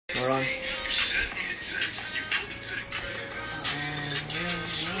We're on.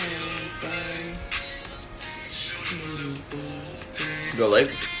 Go like?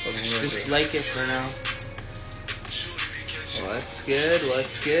 Just like it for now. What's good?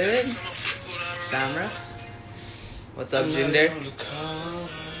 What's good? Samra? What's up, Jinder?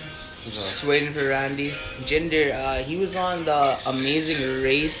 Just waiting for Randy. Jinder, he was on the Amazing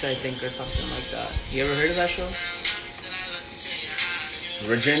Race, I think, or something like that. You ever heard of that show?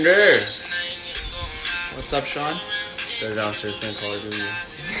 Virginder! What's up, Sean? They're downstairs playing Call of Duty.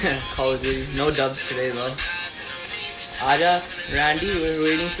 Call of Duty. No dubs today, though. Aja, Randy, we're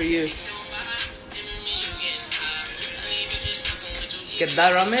waiting for you. Get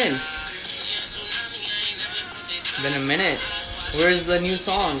that rum in. Been a minute. Where's the new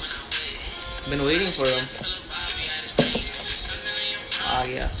songs? Been waiting for them. Ah,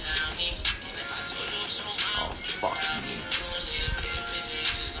 yeah. Oh, fuck me.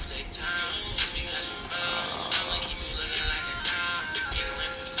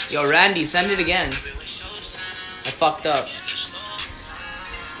 Yo, Randy, send it again. I fucked up.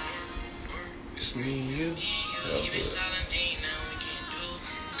 It's me and you.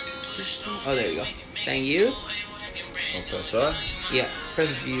 Oh, there you go. Thank you. Okay, so? Yeah,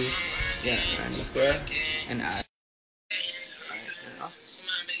 press view. Yeah, Randy. Square? And add.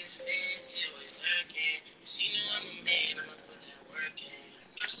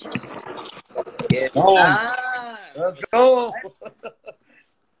 Yeah. Oh, Ah, let's go.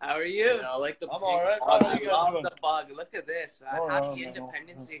 how are you? Yeah, I like the I'm alright. Oh, How I are you guys love doing? the bug. Look at this, man. Oh, Happy no,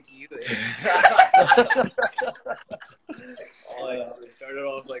 Independence Day to you. Oh, yeah. We started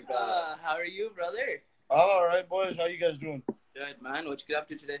off like that. How are you, brother? I'm alright, boys. How you guys doing? Good, man. What you get up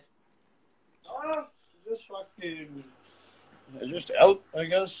to today? Just fucking, just out, I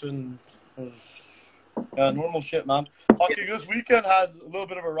guess, and was normal shit, man. Fucking this weekend had a little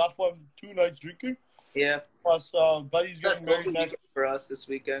bit of a rough one. 2 nights drinking. Yeah. Plus, buddy's That's getting married normal next. for us this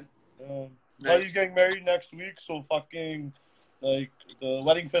weekend. Nice. Buddy's getting married next week, so fucking like the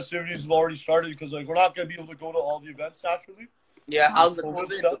wedding festivities have already started because like we're not gonna be able to go to all the events naturally. Yeah, how's the COVID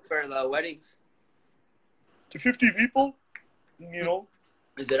COVID stuff. for the weddings? To 50 people, you know,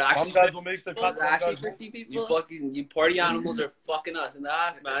 Is it some actually guys will make the cut. Is it Some actually guys won't. 50 people? you party animals are fucking us in the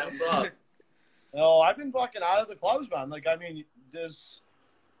ass, man. What's up? No, I've been fucking out of the clubs, man. Like, I mean, this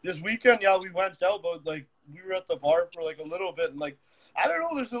weekend, yeah, we went out, but like we were at the bar for like a little bit, and like I don't know,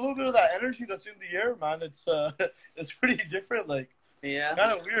 there's a little bit of that energy that's in the air, man. It's it's pretty different, like Yeah.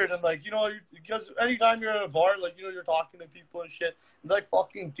 kind of weird, and like because anytime you're at a bar, like you're talking to people and shit, and, like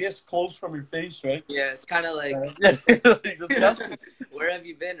fucking disc close from your face, right? Yeah, it's kind of like, Like, disgusting. where have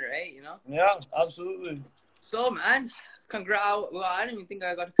you been, right? You know? Yeah, absolutely. So, man, well, I don't even think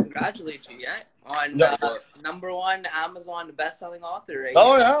I got to congratulate you yet on Yeah. #1 Amazon best-selling author, right?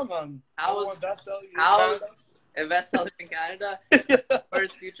 Oh yeah, man. How Oh, was- that's how you- how- A best-seller in Canada.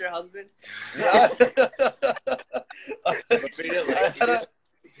 First future husband. Yeah. Like,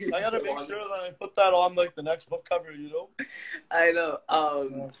 I gotta make sure that I put that on like the next book cover, you know. I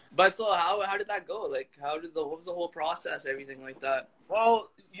know. But so how did that go? Like, what was the whole process, everything like that? Well,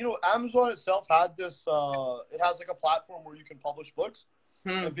 Amazon itself had this. It has like a platform where you can publish books,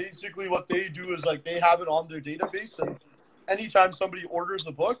 and basically what they do is like they have it on their database, and anytime somebody orders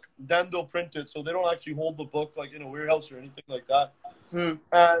a book, then they'll print it. So they don't actually hold the book like in a warehouse or anything like that.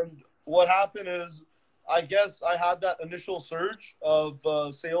 And what happened is, I guess I had that initial surge of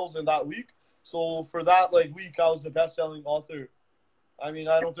sales in that week. So for that week, I was the best-selling author. I mean,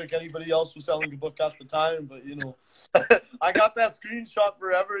 I don't think anybody else was selling a book at the time, but I got that screenshot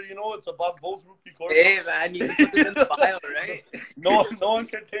forever. It's above both rupee courses. Hey man, you can put it in the file, right? No one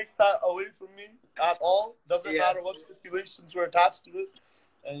can take that away from me at all. Doesn't Yeah. matter what stipulations were attached to it.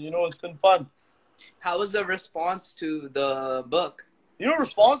 And it's been fun. How was the response to the book?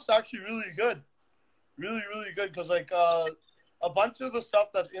 Response is actually really good. Really, really good. Because, a bunch of the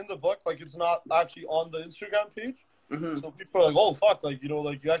stuff that's in the book, it's not actually on the Instagram page. Mm-hmm. So people are like, oh, fuck.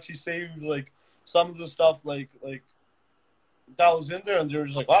 You actually saved, some of the stuff, like that was in there. And they're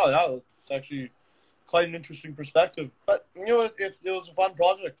just like, wow, yeah, it's actually quite an interesting perspective. But, it was a fun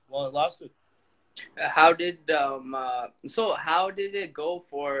project while it lasted. How did it go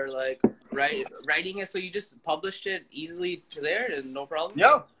for writing it? So you just published it easily to there and no problem?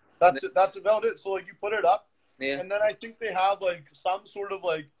 Yeah, that's it. That's about it. So you put it up, Yeah. and then I think they have some sort of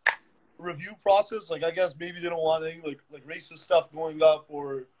review process. I guess maybe they don't want any like racist stuff going up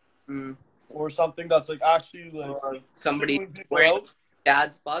or something that's actually Somebody tickling people wearing out.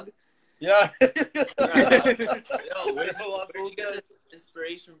 dad's bug. Yeah. Yo, where did you get this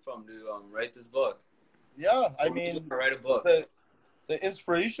inspiration from to write this book? Yeah, I Where did you mean, write a book. the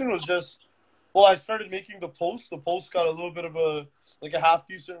inspiration was just, well, I started making the post. The post got a little bit of a half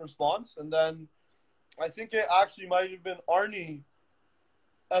decent response, and then I think it actually might have been Arnie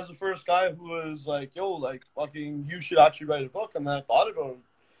as the first guy who was like, "Yo, like fucking, you should actually write a book." And then I thought about it.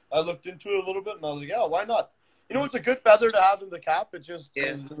 I looked into it a little bit, and I was like, "Yeah, why not?" You know, it's a good feather to have in the cap. It just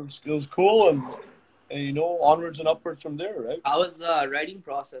it was cool, and you know, onwards and upwards from there, right? How was the writing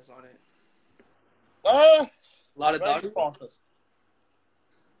process on it? A lot of writing doubting? process.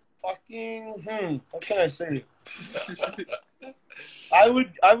 Fucking what can I say?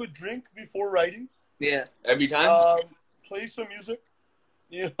 I would drink before writing. Yeah. Every time? Play some music.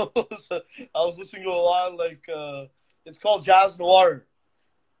 You know, so I was listening to a lot of it's called jazz noir,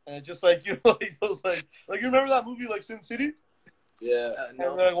 and just like, you know, like those like you remember that movie like Sin City? Yeah.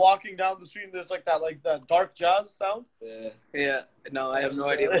 No. And they're like walking down the street and there's like that dark jazz sound. Yeah. Yeah. No, I have no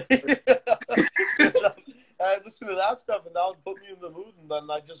idea. I listen to that stuff and that would put me in the mood, and then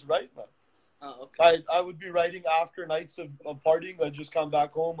I just write, man. Oh, okay. I would be writing after nights of partying. I'd just come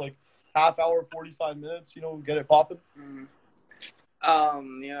back home like half hour, 45 minutes, you know, get it popping.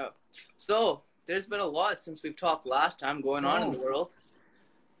 Yeah. So there's been a lot since we've talked last time going on in the world.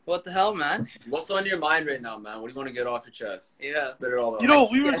 What the hell, man? What's on your mind right now, man? What do you want to get off your chest? Yeah. Spit it all out. You know,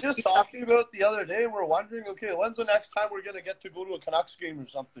 we were just talking about it the other day, and we're wondering, okay, when's the next time we're going to get to go to a Canucks game or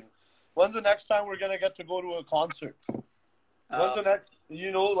something? When's the next time we're going to get to go to a concert? When's the next,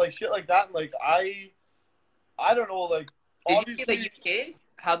 you know, like shit like that. Like, I don't know, like, did obviously. you see the UK,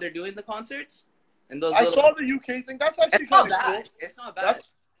 how they're doing the concerts? And those I saw the UK thing. That's actually kind of cool. It's not bad.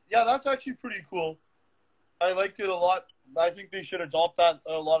 That's actually pretty cool. I liked it a lot. I think they should adopt that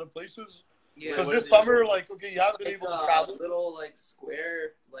in a lot of places. Yeah. Because this summer, like, okay, you haven't been able to travel. Little, like,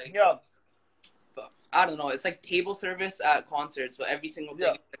 square, like... Yeah. I don't know. It's like table service at concerts, but every single thing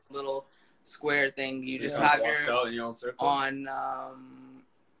is like a little square thing. You just have your own circle. On,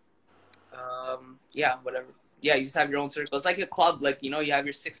 whatever. Yeah, you just have your own circle. It's like a club. Like, you know, you have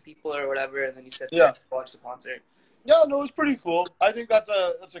your 6 people or whatever, and then you sit there and watch the concert. Yeah, no, it's pretty cool. I think that's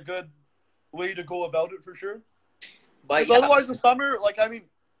a good way to go about it for sure. But otherwise, the summer, like, I mean,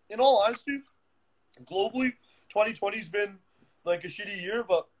 in all honesty, globally, 2020's been like a shitty year,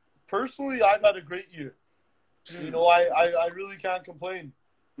 but personally, I've had a great year. You know, I really can't complain.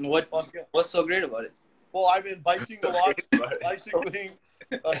 What's so great about it? Well, I've been biking a lot, bicycling,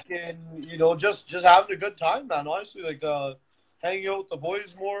 you know, just having a good time, man. Honestly, like hanging out with the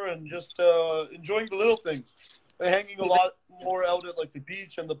boys more and just enjoying the little things. Hanging a lot more out at like the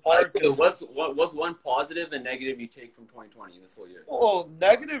beach and the park. What's one positive and negative you take from 2020 this whole year? Well,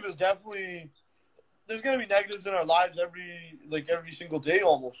 negative is definitely, there's gonna be negatives in our lives every single day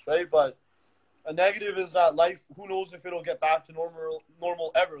almost, right? But a negative is that life, who knows if it'll get back to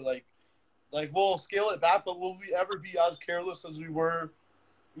normal ever. Like we'll scale it back, but will we ever be as careless as we were,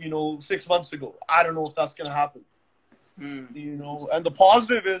 you know, 6 months ago? I don't know if that's gonna happen. You know, and the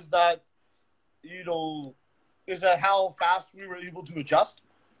positive is that, you know, is that how fast we were able to adjust.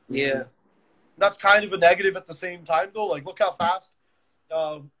 Yeah. That's kind of a negative at the same time, though. Like, look how fast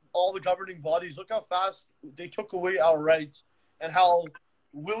all the governing bodies, look how fast they took away our rights and how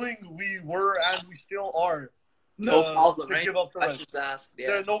willing we were and we still are. No problem, right? Give up the questions asked. Yeah.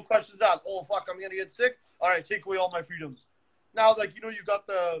 There are no questions asked. Oh, fuck, I'm going to get sick. All right, take away all my freedoms. Now, like, you know, you got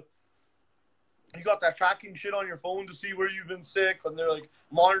that tracking shit on your phone to see where you've been sick, and they're like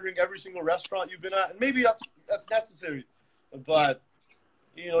monitoring every single restaurant you've been at, and maybe that's necessary, but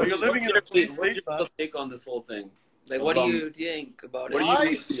you know, you're living in a place. What's your take on this whole thing? Like, what do you think about it? What do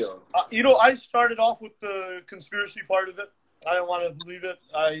you feel? You know, I started off with the conspiracy part of it. I don't want to believe it.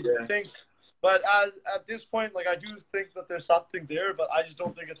 I think, but at this point, like, I do think that there's something there, but I just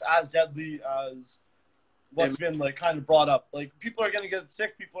don't think it's as deadly as what's been like kind of brought up. Like, people are gonna get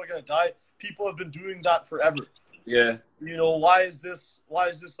sick, people are gonna die. People have been doing that forever. Yeah. You know, why is this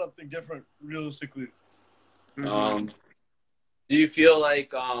something different realistically? Do you feel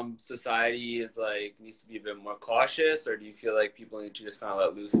like society is like needs to be a bit more cautious, or do you feel like people need to just kind of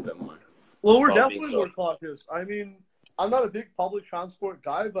let loose a bit more? Well, we're definitely more cautious. I mean, I'm not a big public transport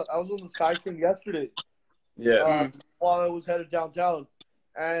guy, but I was on the SkyTrain yesterday. Yeah. While I was headed downtown,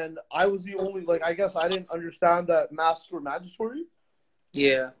 and I was the only, like, I guess I didn't understand that masks were mandatory.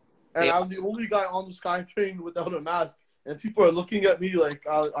 Yeah. And I was the only guy on the SkyTrain without a mask, and people are looking at me like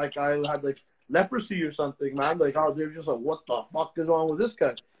I had like leprosy or something, man. Like, they're just like, what the fuck is wrong with this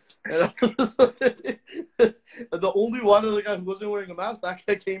guy? And I was like, the only one other guy who wasn't wearing a mask, that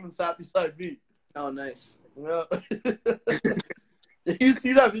guy came and sat beside me. Oh, nice. Yeah. Did you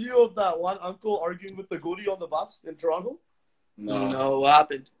see that video of that one uncle arguing with the goalie on the bus in Toronto? No, what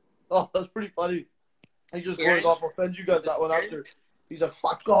happened? Oh, that's pretty funny. He just going off. I'll send you guys that one after. He's like,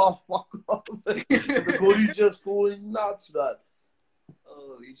 fuck off. The Cody's just going nuts, man.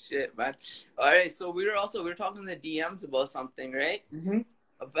 Holy shit, man. All right, so we were talking in the DMs about something, right? Mm-hmm.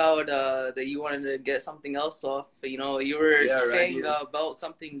 About that you wanted to get something else off. You know, you were saying about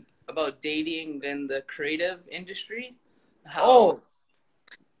something about dating in the creative industry. How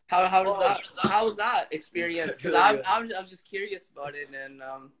was that experience? Because I was just curious about it, and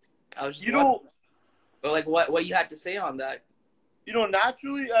I was just what you had to say on that. You know,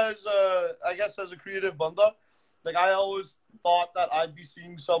 naturally as I guess as a creative banda, like I always thought that I'd be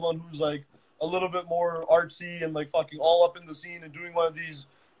seeing someone who's like a little bit more artsy and like fucking all up in the scene and doing one of these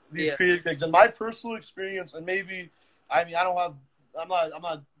creative gigs. And my personal experience, and maybe I'm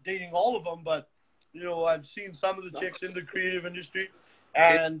not dating all of them, but you know, I've seen some of the chicks in the creative industry,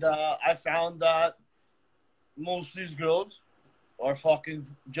 and I found that most of these girls are fucking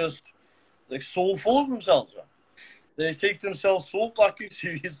just like so full of themselves, man. They take themselves so fucking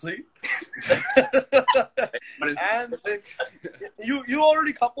seriously. And you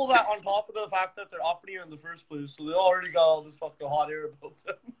already couple that on top of the fact that they're uppity in the first place, so they already got all this fucking hot air about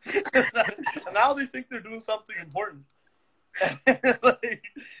them. And now they think they're doing something important.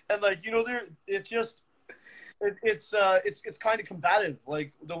 and you know, it's kind of combative,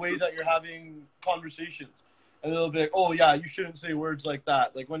 like the way that you're having conversations. And they'll be like, oh yeah, you shouldn't say words like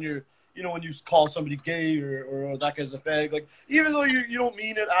that. Like when you're, you know, when you call somebody gay or that guy's a fag, like even though you don't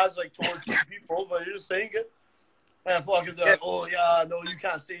mean it as like towards people, but you're just saying it. And fucking they're like, oh yeah, no, you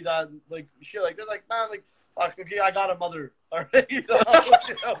can't say that, like shit like that. Like man, like fuck, okay, I got a mother, all right, you know, I'm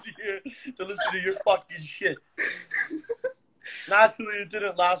out here to listen to your fucking shit. Naturally, it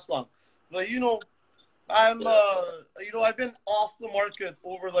didn't last long, but you know, I've been off the market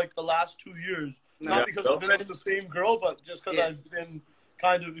over like the last 2 years, not because I've been with the same girl, but just because I've been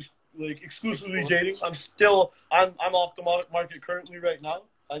kind of like exclusively dating. I'm off the market currently right now.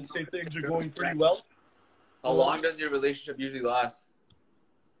 I'd say things are going pretty well. How long does your relationship usually last?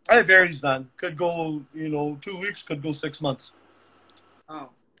 It varies, man. Could go, 2 weeks, could go 6 months. Oh,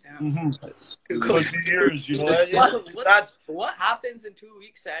 damn. Mm-hmm. Could go 2 years, you know. What happens in 2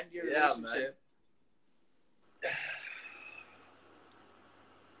 weeks to end your relationship? Man.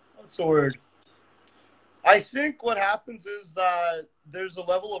 That's the word. I think what happens is that there's a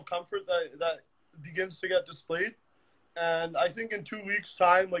level of comfort that begins to get displayed. And I think in 2 weeks'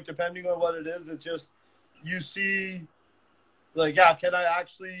 time, like depending on what it is, it's just you see, like, yeah, can I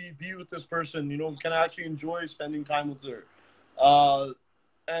actually be with this person? You know, can I actually enjoy spending time with her?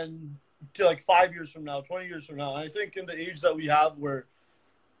 And to like 5 years from now, 20 years from now, and I think in the age that we have where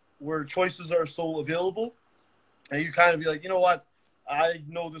choices are so available, and you kind of be like, you know what, I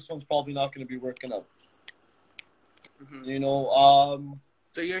know this one's probably not going to be working out. Mm-hmm. You know,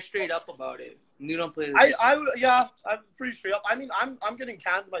 so you're straight up about it. You don't play. I'm pretty straight up. I mean, I'm getting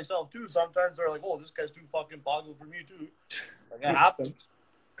canned myself too. Sometimes they're like, "Oh, this guy's too fucking boggled for me too." Like that happens.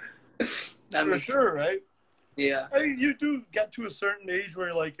 For sure, right? Yeah. I mean, you do get to a certain age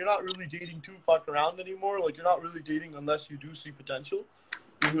where like you're not really dating to fuck around anymore. Like you're not really dating unless you do see potential.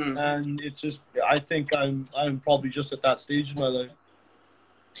 Mm-hmm. And it's just, I think I'm probably just at that stage in my life.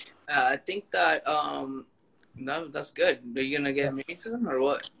 I think that that's good. Are you gonna get married soon or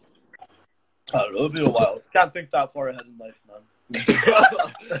what? I don't know, it'll be a while. Can't think that far ahead in life, man.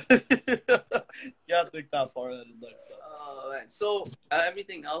 Can't think that far ahead in life. So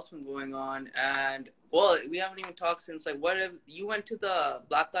everything else been going on, and well, we haven't even talked since like you went to the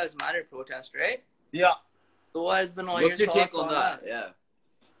Black Lives Matter protest, right? Yeah. So what has been all What's your take thoughts on that? Yeah.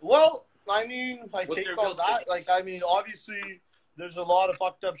 Well, I mean, my take on that, like, I mean, obviously, there's a lot of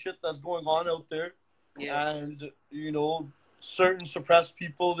fucked up shit that's going on out there. Yeah. And, you know, certain suppressed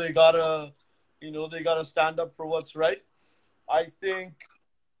people, they gotta stand up for what's right. I think,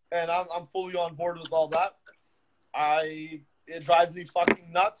 and I'm fully on board with all that. It drives me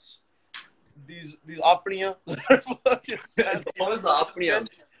fucking nuts. These apnea.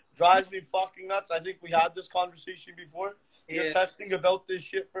 Drives me fucking nuts. I think we had this conversation before. Yeah. You're texting about this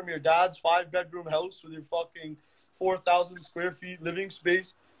shit from your dad's 5-bedroom house with your fucking 4,000 square feet living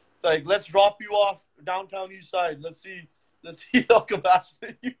space. Like, let's drop you off downtown East Side. Let's see how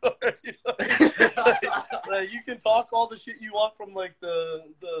compassionate you are. You know? like, you can talk all the shit you want from like the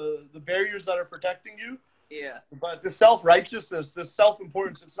barriers that are protecting you. Yeah. But the self-righteousness, the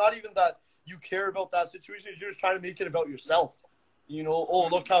self-importance, it's not even that you care about that situation. You're just trying to make it about yourself. You know, oh,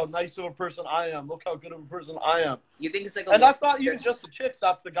 look how nice of a person I am. Look how good of a person I am. You think it's like and that's not even just the chicks.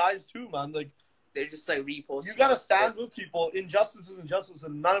 That's the guys too, man. Like, they're just like reposting. You gotta stand with people. Injustice is injustice,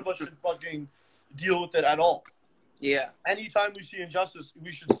 and none of us should fucking deal with it at all. Yeah. Anytime we see injustice,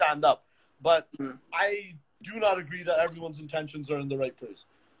 we should stand up. But I do not agree that everyone's intentions are in the right place.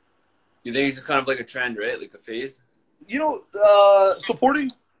 You think it's just kind of like a trend, right? Like a phase? You know,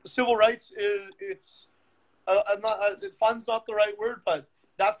 supporting civil rights it's fun's not the right word, but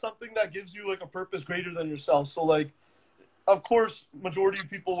that's something that gives you like a purpose greater than yourself. So like, of course, majority of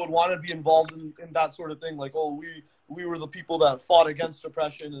people would want to be involved in that sort of thing. Like, oh, we were the people that fought against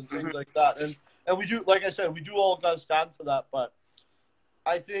oppression and things like that. And we do, like I said, we do all got to stand for that. But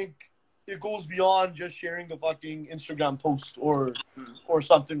I think it goes beyond just sharing a fucking Instagram post or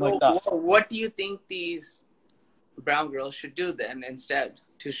something like that. What do you think these brown girls should do then instead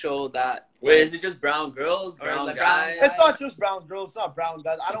to show that? Wait, is it just brown girls, brown guys? It's not just brown girls. It's not brown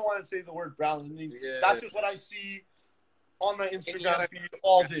guys. I don't want to say the word brown. I mean, that's just what I see on my Instagram feed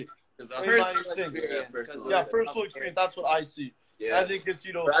all day. Personal experience. That's what I see. Yeah. I think it's,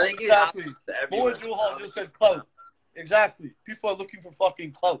 you know, exactly. Boy Jewel Hall just said clout. Exactly. People are looking for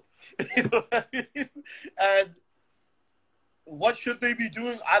fucking clout. You know what I mean? And what should they be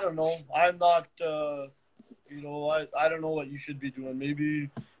doing? I don't know. I'm not, you know, I don't know what you should be doing. Maybe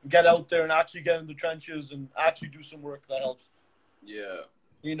get out there and actually get in the trenches and actually do some work that helps. Yeah.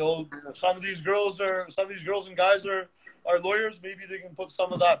 You know, some of these girls and guys are lawyers. Maybe they can put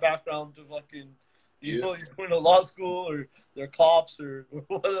some of that background to fucking, you know, you're going to law school or they're cops or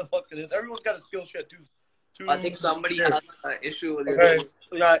what the fuck it is. Everyone's got a skill set too. I think somebody has an issue with it.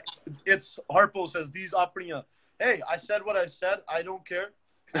 Yeah, it's Harpo says, these apnea. Hey, I said what I said. I don't care.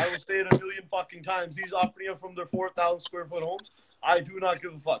 I will say it a million fucking times. These apnea from their 4,000 square foot homes, I do not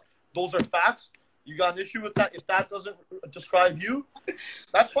give a fuck. Those are facts. You got an issue with that? If that doesn't describe you,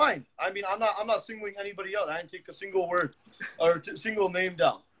 that's fine. I mean, I'm not singling anybody out. I didn't take a single word or single name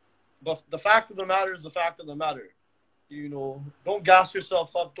down. But the fact of the matter is the fact of the matter. You know, don't gas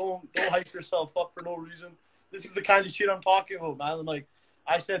yourself up. Don't hype yourself up for no reason. This is the kind of shit I'm talking about, man. I'm like,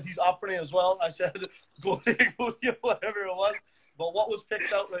 I said these apnea as well. I said go whatever it was. But what was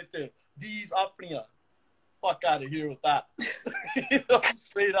picked out right there? These apnea. Fuck out of here with that. You know,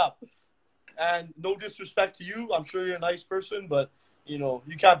 straight up. And no disrespect to you. I'm sure you're a nice person, but, you know,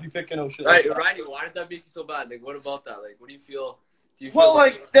 you can't be picking out shit. Right, Randy, why did that make you so bad? Like, what about that? Like, what do you feel?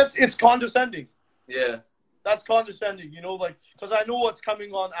 It's condescending. Yeah. That's condescending, you know, like, because I know what's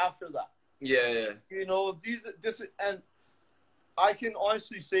coming on after that. Yeah. You know, and I can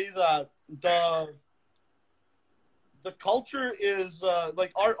honestly say that the culture is,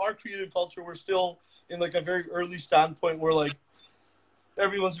 like, our creative culture, we're still in, like, a very early standpoint where, like,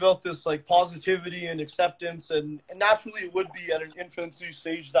 everyone's about this, like, positivity and acceptance, and naturally it would be at an infancy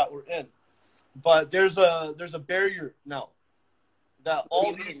stage that we're in. But there's a barrier now that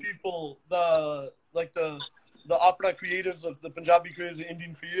all these people, the opera creatives, the Punjabi creatives, the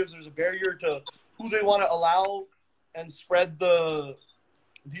Indian creatives, there's a barrier to who they want to allow and spread the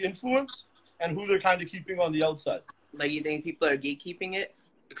influence and who they're kind of keeping on the outside. Like, you think people are gatekeeping it?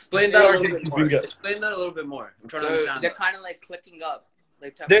 Explain that a little bit more. Explain that a little bit more. I'm trying to understand. They're kind of like clicking up.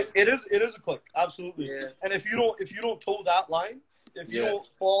 Like it is a click, absolutely. Yeah. And if you don't toe that line, if you don't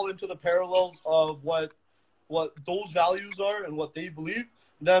fall into the parallels of what those values are and what they believe,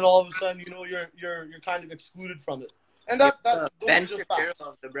 then all of a sudden, you know, you're kind of excluded from it. And those are just facts.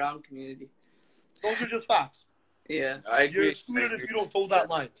 Of the brown community. Those are just facts. Yeah, I agree. You're excluded if you don't toe that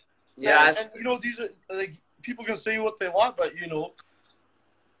line. Yeah, and you know, these are like, people can say what they want, but you know,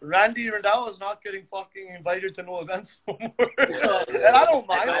 Randy Randall is not getting fucking invited to no events no more. Yeah. And I don't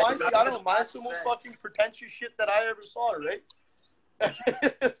mind. Honestly, I don't mind some more fucking pretentious shit that I ever saw, right?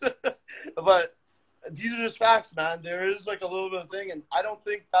 But these are just facts, man. There is like a little bit of thing, and I don't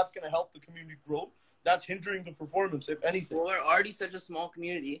think that's going to help the community grow. That's hindering the performance, if anything. Well, we're already such a small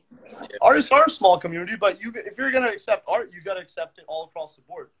community. Artists are a small community, but if you're going to accept art, you got to accept it all across the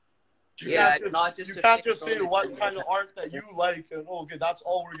board. You can't just say what kind of art that you like, and okay, that's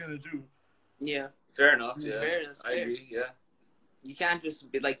all we're going to do. Yeah. Fair enough, yeah. Fair. I agree, yeah. You can't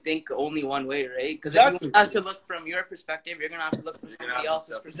just be like, think only one way, right? Because exactly. if you have to look from your perspective, you're going to have to look from somebody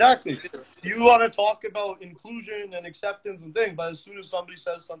else's perspective. Exactly. You want to talk about inclusion and acceptance and things, but as soon as somebody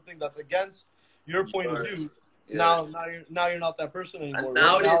says something that's against your point of view, now you're not that person anymore. And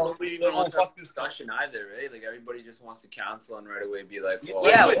nowadays, nobody even wants to have discussion either, right? Like, everybody just wants to cancel and right away be like, well,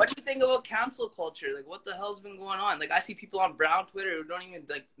 yeah, what do you think about cancel culture? Like, what the hell's been going on? Like, I see people on brown Twitter who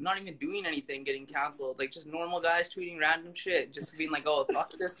not even doing anything getting canceled. Like, just normal guys tweeting random shit, just being like, oh,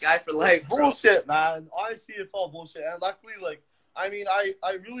 fuck this guy for life. Bullshit, man. Honestly, it's all bullshit. And luckily, like, I mean, I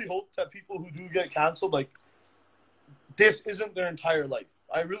really hope that people who do get canceled, like, this isn't their entire life.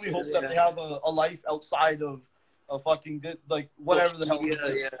 I really hope that they have a life outside of fucking, like, whatever the hell.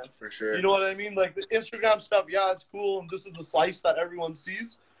 Yeah, for sure. You know what I mean? Like, the Instagram stuff, yeah, it's cool, and this is the slice that everyone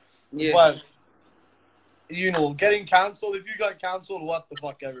sees. Yeah. But getting canceled. If you got canceled, what the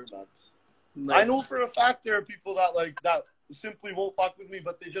fuck ever, man. I know for a fact there are people that simply won't fuck with me,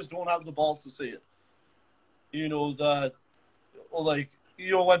 but they just don't have the balls to say it.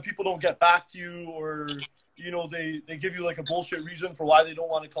 When people don't get back to you, or they give you like a bullshit reason for why they don't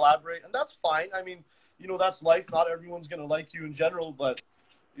want to collaborate, and that's fine. I mean, that's life. Not everyone's gonna like you in general, but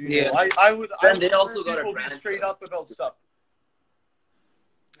I would they also got people be straight up about stuff.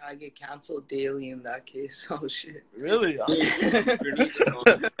 I get canceled daily in that case. Oh shit! Really?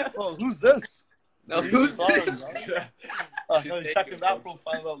 Oh, who's this? No, who's this? I'm checking that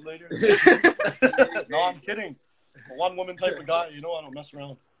profile out later. No, I'm kidding. A one-woman type of guy. I don't mess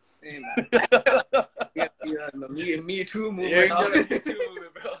around. Hey, man. Me too movement. Me too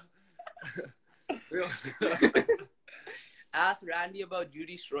movement, bro. Ask Randy about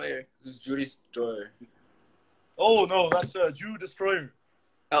Judy Stroyer. Who's Judy Stroyer? Oh no, that's Jew Destroyer.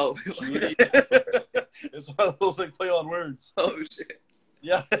 Oh, Judy. It's one of those play on words. Oh shit.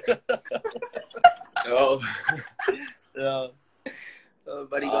 Yeah. Oh. Yeah. Oh,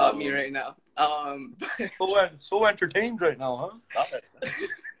 buddy got me right now. So entertained right now, huh?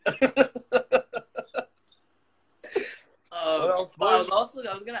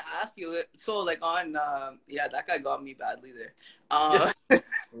 I was gonna ask you. So on that guy got me badly there.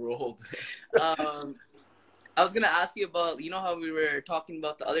 Rolled. I was gonna ask you about how we were talking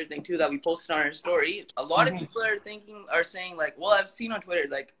about the other thing too that we posted on our story. A lot of people are saying well, I've seen on Twitter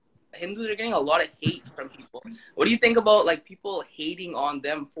Hindus are getting a lot of hate from people. What do you think about people hating on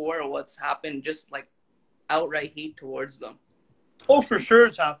them for what's happened? Just outright hate towards them. Oh, for sure,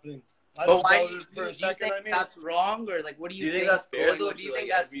 it's happening. Why do you think that's wrong, or what do you think that's fair? Do you think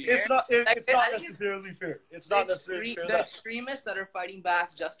that's fair? It's not necessarily fair. It's not necessarily fair. The extremists that are fighting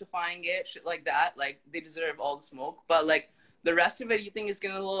back, justifying it, shit like that, they deserve all the smoke. But the rest of it, you think is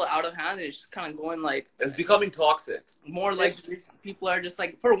getting a little out of hand, and it's just kind of going it's becoming toxic. More people are just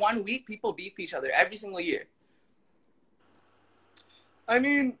for 1 week, people beef each other every single year. I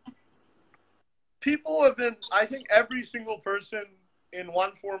mean, people have been. I think every single person in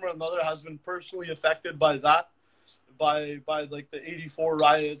one form or another has been personally affected by that, by the 84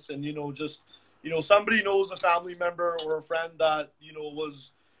 riots, and somebody knows a family member or a friend that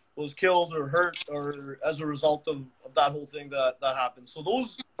was killed or hurt or as a result of that whole thing that happened. So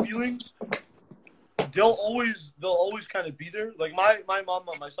those feelings, they'll always kind of be there. My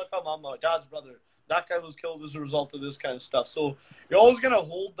mama, my Saka mama, dad's brother, that guy was killed as a result of this kind of stuff. So you're always gonna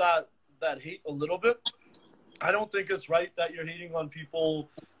hold that hate a little bit. I don't think it's right that you're hating on people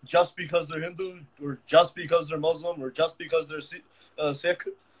just because they're Hindu, or just because they're Muslim, or just because they're Sikh.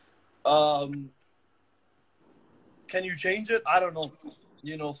 Can you change it? I don't know.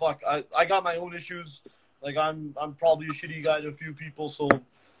 Fuck. I got my own issues. I'm probably a shitty guy to a few people, so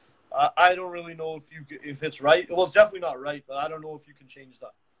I don't really know if it's right. Well, it's definitely not right, but I don't know if you can change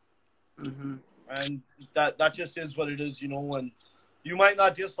that. Mm-hmm. And that just is what it is, when you might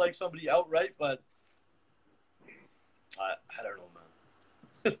not dislike somebody outright, but I don't know,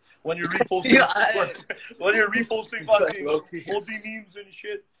 man. When you're reposting, fucking Modi memes and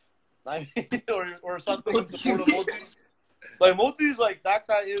shit, I mean, or something in support of Modi. Modi's that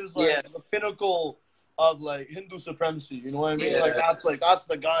guy is the pinnacle of Hindu supremacy. You know what I mean? Yeah. That's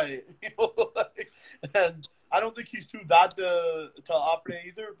the guy. And I don't think he's too bad to operate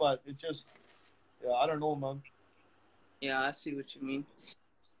either. But it just, I don't know, man. Yeah, I see what you mean.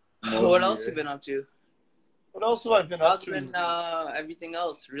 What else you been up to? What else have I been up to? Been everything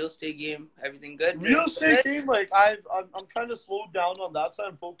else? Real estate game, everything good? Real estate game, I'm kind of slowed down on that side.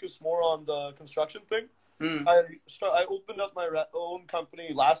 I'm focused more on the construction thing. I opened up my own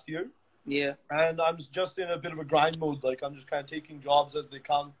company last year. Yeah. And I'm just in a bit of a grind mode. I'm just kind of taking jobs as they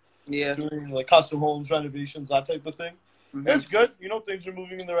come. Yeah. Doing custom homes, renovations, that type of thing. Mm-hmm. It's good. Things are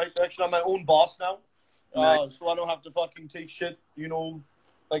moving in the right direction. I'm my own boss now. Nice. So I don't have to fucking take shit,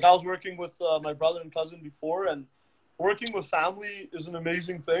 I was working with my brother and cousin before, and working with family is an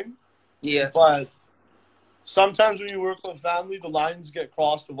amazing thing. Yeah. But sometimes when you work with family, the lines get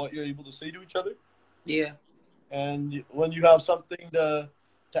crossed of what you're able to say to each other. Yeah. And when you have something to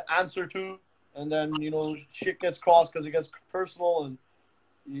answer to, and then, shit gets crossed because it gets personal, and,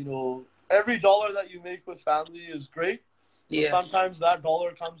 every dollar that you make with family is great. Yeah. Sometimes that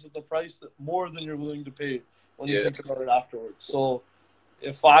dollar comes at the price more than you're willing to pay when you think about it afterwards. So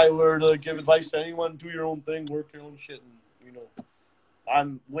if I were to give advice to anyone, do your own thing, work your own shit, and,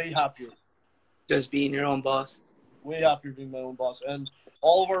 I'm way happier. Just being your own boss. Way happier being my own boss. And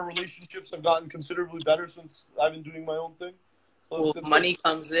all of our relationships have gotten considerably better since I've been doing my own thing. So if money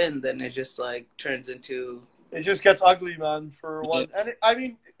comes in, then it just turns into... It just gets ugly, man, for one. And it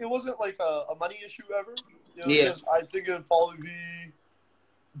wasn't a money issue ever. Yeah. I think it would probably be,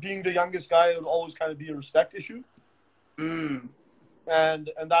 being the youngest guy, it would always kind of be a respect issue. Mm. And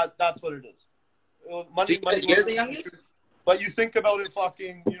that's what it is. So you're the youngest? But you think about it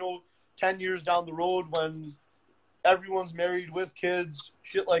fucking, 10 years down the road when everyone's married with kids,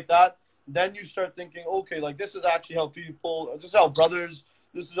 shit like that, then you start thinking, okay, like this is actually how people, this is how brothers,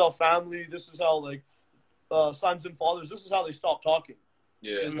 this is how family, this is how like sons and fathers, this is how they stop talking.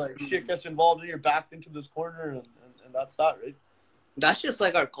 Yeah. It's like shit gets involved and you're backed into this corner and that's that, right? That's just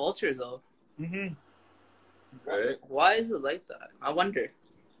like our culture, though. Mm-hmm. Right. Why is it like that? I wonder.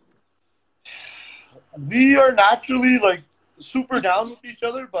 We are naturally like super down with each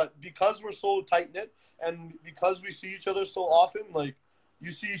other, but because we're so tight knit and because we see each other so often, like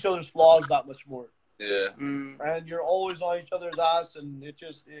you see each other's flaws that much more. Yeah. Mm. And you're always on each other's ass, and it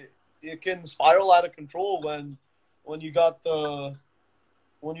can spiral out of control when you got your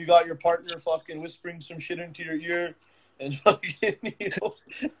partner fucking whispering some shit into your ear and fucking and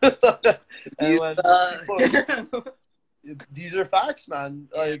when people, these are facts, man.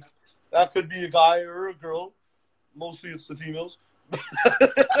 Like that could be a guy or a girl. Mostly it's the females.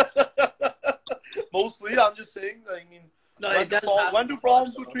 Mostly, I'm just saying. I mean, No, when do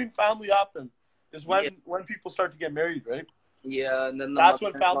problems between family happen? Is when people start to get married, right? Yeah, and then that's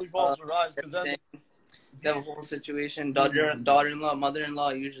when family problems arise. Because then the whole situation, daughter-in-law, mother-in-law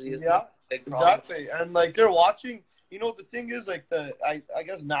usually is yeah, big problem. exactly. And like they're watching. The thing is, like I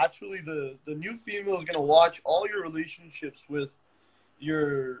guess naturally the new female is gonna watch all your relationships with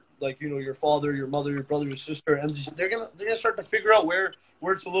your your father, your mother, your brother, your sister, and they're gonna start to figure out where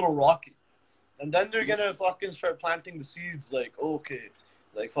it's a little rocky, and then they're gonna fucking start planting the seeds. Like, okay,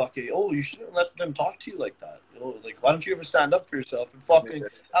 like fucking, oh, you shouldn't let them talk to you like that. Like why don't you ever stand up for yourself? And fucking,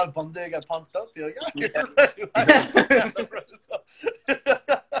 out one day get pumped up, be like, yeah, you're right.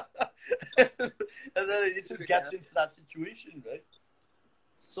 And then it just gets into that situation, right?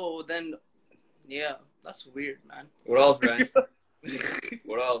 So then, yeah, that's weird, man. What else, man?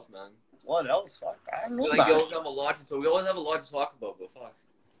 What else, man? What else? Fuck, I don't know. Like we always have a lot to talk. We always have a lot to talk about, but fuck.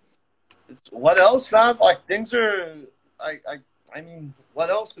 What else, man? Like things are. I mean, what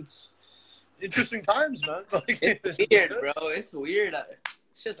else? It's interesting times, man. Like, it's weird, bro. It's weird.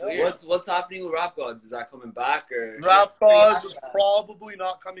 It's just weird. What's happening with Rap Gods? Is that coming back or? Rap Gods is probably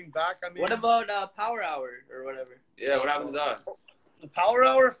not coming back. I mean, what about Power Hour or whatever? Yeah, what happened to that? The Power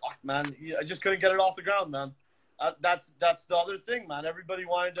Hour, fuck, man. I just couldn't get it off the ground, man. That's the other thing, man. Everybody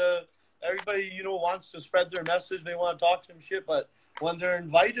wants to spread their message. They want to talk some shit, but when they're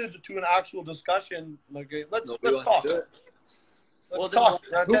invited to an actual discussion, like, let's talk. Let's talk.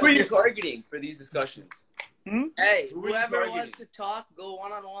 Who are you targeting for these discussions? Hey, whoever wants to talk, go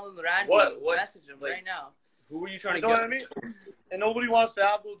one-on-one with Randy. Message him right now. Who are you trying to get? You know what I mean? And nobody wants to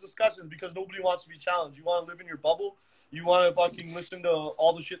have those discussions because nobody wants to be challenged. You want to live in your bubble. You want to fucking listen to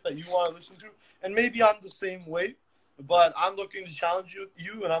all the shit that you want to listen to. And maybe I'm the same way, but I'm looking to challenge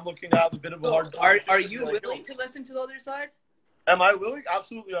you, and I'm looking to have a bit of a hard time. Are you willing to listen to the other side? Am I willing?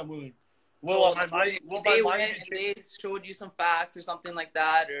 Absolutely, I'm willing. They showed you some facts or something like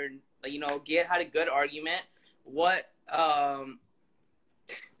that, or had a good argument. What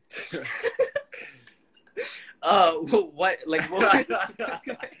what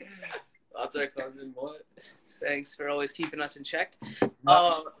that's our cousin. What? Thanks for always keeping us in check.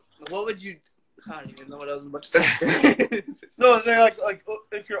 What would you? I don't even know what I was about to say. No, they're like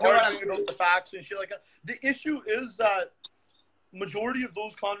if you're arguing about the facts and shit like that. The issue is that majority of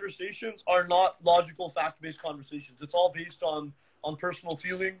those conversations are not logical, fact-based conversations. It's all based on personal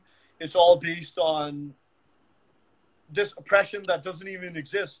feeling. It's all based on this oppression that doesn't even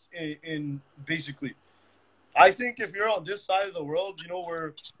exist in basically. I think if you're on this side of the world,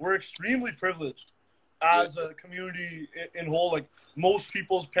 we're extremely privileged as a community in whole. Like most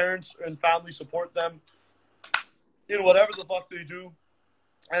people's parents and family support them in whatever the fuck they do,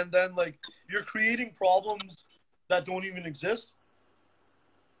 and then like you're creating problems that don't even exist.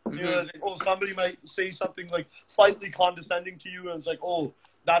 Somebody might say something like slightly condescending to you, and it's like, oh,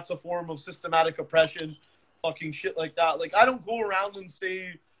 that's a form of systematic oppression, fucking shit like that. Like I don't go around and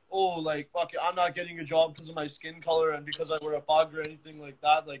say, oh, like fuck it, I'm not getting a job because of my skin color and because I wear a pug or anything like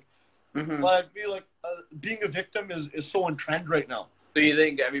that. Like, but I feel like being a victim is so in trend right now. So you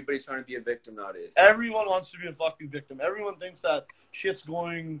think everybody's trying to be a victim nowadays? Everyone wants to be a fucking victim. Everyone thinks that shit's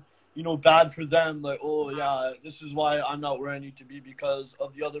going, bad for them. Like, oh yeah, this is why I'm not where I need to be because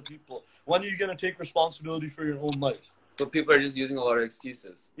of the other people. When are you gonna take responsibility for your own life? But people are just using a lot of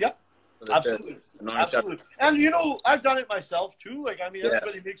excuses. Yeah. Absolutely. Absolutely. And I've done it myself too. Like, I mean,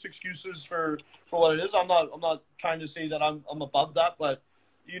 everybody makes excuses for what it is. I'm not trying to say that I'm above that, but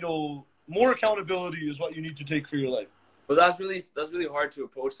more accountability is what you need to take for your life. But that's really hard to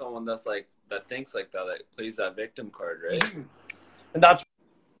approach someone that thinks like that plays that victim card, right? Mm-hmm. And that's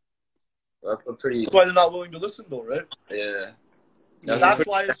a pretty. why they're not willing to listen, though, right? Yeah. That's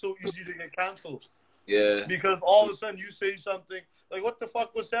why it's so easy to get canceled. Yeah. Because all of a sudden you say something like, "What the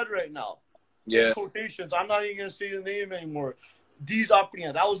fuck was said right now?" Yeah. In quotations. I'm not even gonna say the name anymore. These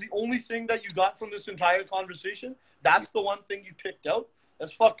opinions. That was the only thing that you got from this entire conversation. That's the one thing you picked out.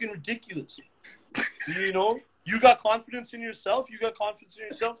 That's fucking ridiculous. You know, you got confidence in yourself.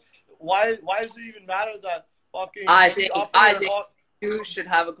 Why does it even matter that fucking? I think you should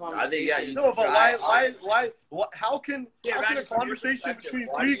have a conversation. I think, no, but why? How can a conversation between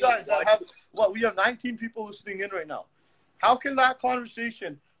three guys that have we have 19 people listening in right now? How can that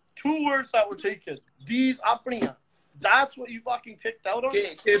conversation, 2 words that were taken, these opinions, that's what you fucking picked out on?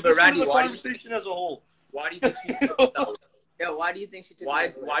 Okay, but Randy, the conversation as a whole. Why do you think she took that? Yeah, why do you think she took Why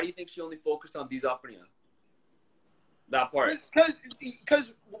do you think she only focused on these opinions? That part.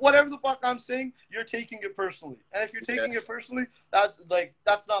 Because whatever the fuck I'm saying, you're taking it personally. And if you're taking it personally,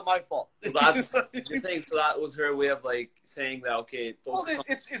 that's not my fault. So that's you're saying. So that was her way of saying that. Okay, it's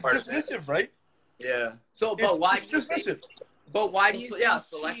dismissive, right? Yeah. So, but why? It's dismissive. But why do you?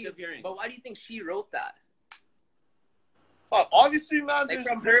 Selective hearing. But why do you think she wrote that? Obviously, man. Like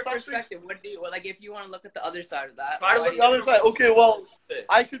from her perspective, what do you if you want to look at the other side of that? Try to look at the other side. Okay, well,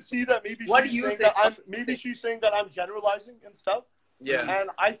 I could see that maybe she's saying that I'm generalizing and stuff. Yeah. And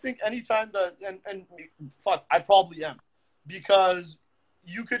I think anytime that and fuck, I probably am, because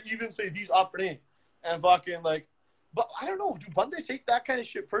you could even say these operating and fucking but I don't know. Do they take that kind of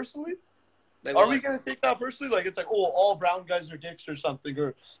shit personally? Are we gonna take that personally? It's all brown guys are dicks or something,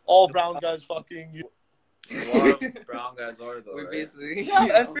 or all brown guys fucking. A lot of brown guys are though. Right? Basically,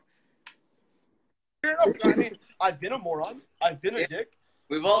 yeah. Fair enough. I mean, I've been a moron. I've been a dick.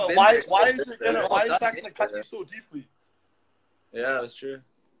 We've all been. Why is that gonna cut you so deeply? Yeah, that's true.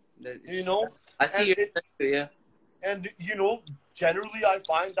 You know, I see you. And generally, I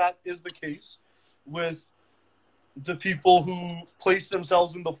find that is the case with the people who place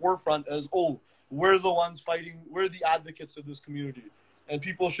themselves in the forefront as, we're the ones fighting, we're the advocates of this community, and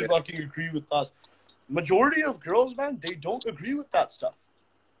people should fucking agree with us. Majority of girls, man, they don't agree with that stuff.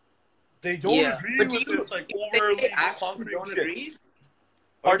 They don't agree with this overly concrete shit. Agree?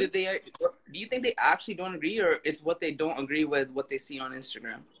 Or do you think they actually don't agree, or it's what they don't agree with what they see on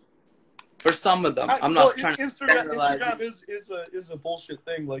Instagram? For some of them, I'm not trying to generalize. Instagram is a bullshit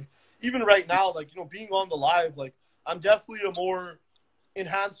thing. Even right now, being on the live, I'm definitely a more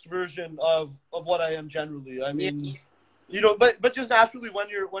enhanced version of what I am generally. I mean, but just naturally when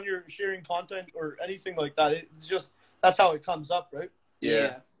you're sharing content or anything like that, it's just that's how it comes up, right?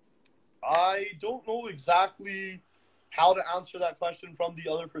 Yeah. I don't know exactly how to answer that question from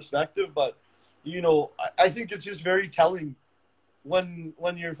the other perspective, but I think it's just very telling when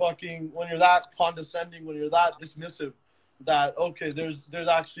you're that condescending, when you're that dismissive, that there's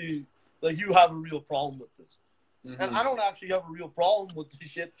actually you have a real problem with this. Mm-hmm. And I don't actually have a real problem with this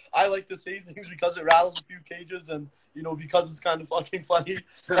shit. I like to say things because it rattles a few cages and because it's kind of fucking funny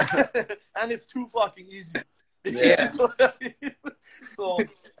and it's too fucking easy. Yeah. So it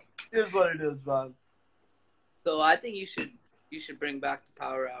is what it is, man. So I think you should bring back the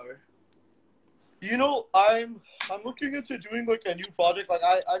Power Hour. I'm looking into doing a new project.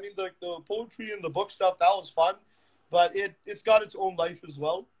 I mean the poetry and the book stuff, that was fun, but it's got its own life as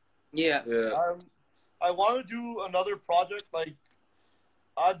well. Yeah. I want to do another project.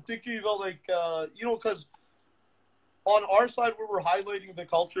 I'm thinking about because on our side where we're highlighting the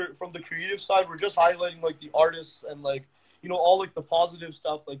culture, from the creative side, we're just highlighting the artists and all the positive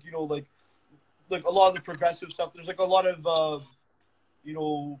stuff. A lot of the progressive stuff. There's a lot of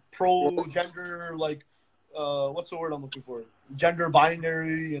pro gender, what's the word I'm looking for? Gender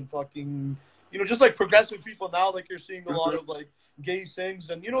binary and fucking, just progressive people now. You're seeing a lot of gay things,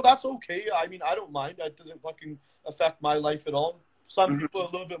 and that's okay. I mean, I don't mind. That doesn't fucking affect my life at all. Some people are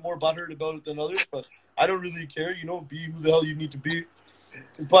a little bit more butthurt about it than others, but I don't really care. Be who the hell you need to be.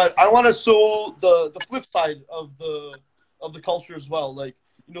 But I want to show the flip side of the culture as well.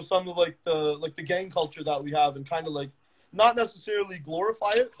 Some of the gang culture that we have, and kind of not necessarily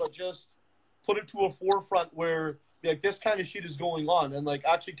glorify it, but just put it to a forefront where this kind of shit is going on, and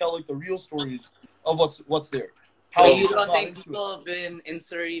actually tell the real stories of what's there. How you don't think people have been in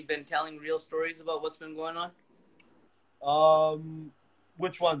Surrey been telling real stories about what's been going on?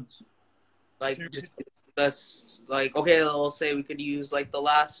 Which ones? We'll say we could use the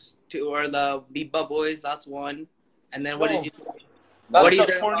last two, or the Bebop Boys. That's one, and then what did you? That's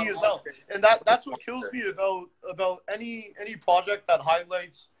just corny as hell, and that's what kills me about any project that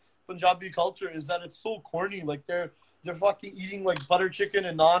highlights Punjabi culture is that it's so corny. Like they're fucking eating like butter chicken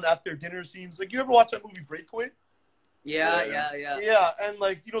and naan at their dinner scenes. Like you ever watch that movie Breakaway? Yeah. Yeah, and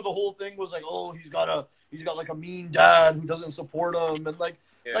like the whole thing was like, oh, he's got like a mean dad who doesn't support him, and like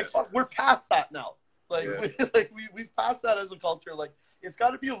fuck, we're past that now. Like we've passed that as a culture. Like it's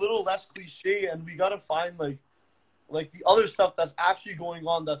got to be a little less cliche, and we got to find like the other stuff that's actually going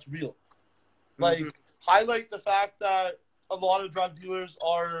on that's real. Like highlight the fact that a lot of drug dealers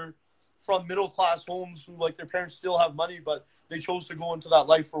are from middle class homes who like their parents still have money, but they chose to go into that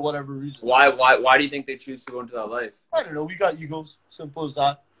life for whatever reason. Why do you think they choose to go into that life? I don't know. We got egos. Simple as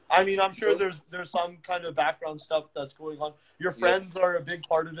that. I mean, I'm sure there's some kind of background stuff that's going on. Your friends are a big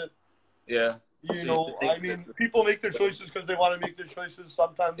part of it. Yeah. You know, I mean, people make their choices because they want to make their choices.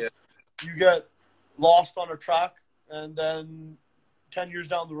 Sometimes you get lost on a track, and then 10 years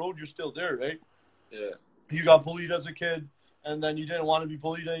down the road, you're still there, right? Yeah. You got bullied as a kid, and then you didn't want to be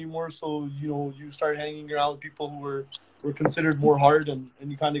bullied anymore, so, you know, you started hanging around with people who were considered more hard, and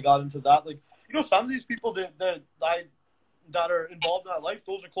you kind of got into that. Like, you know, some of these people that are involved in that life,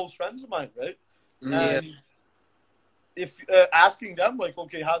 those are close friends of mine, right? And if asking them, like,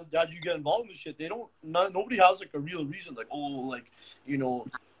 okay, how did you get involved in this shit? Nobody has, like, a real reason. Like, oh, like, you know,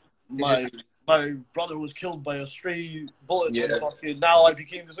 my brother was killed by a stray bullet. And now I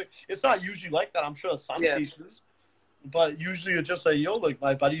became this. It's not usually like that. I'm sure in some cases. But usually it's just like, yo, like,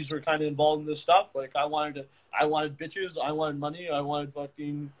 my buddies were kind of involved in this stuff. Like, I wanted bitches. I wanted money. I wanted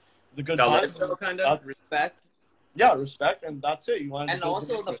fucking the good times. Kind of respect. Yeah, respect, and that's it. You want, and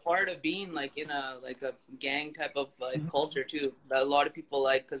also the part of being like in a gang type of like culture too, that a lot of people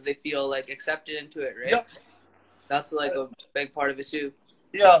like because they feel like accepted into it, right? Yeah. That's like a big part of it too.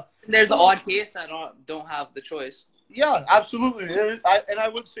 Yeah. And there's the odd case that don't have the choice. Yeah, absolutely. I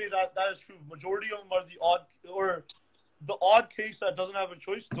would say that is true. Majority of them are the odd case that doesn't have a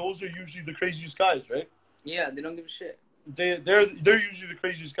choice. Those are usually the craziest guys, right? Yeah, they don't give a shit. They're usually the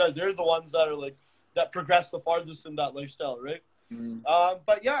craziest guys. They're the ones that are like that progress the farthest in that lifestyle, right?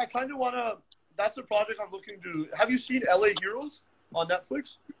 But yeah, I kind of want to. That's a project I'm looking to. Have you seen LA Heroes on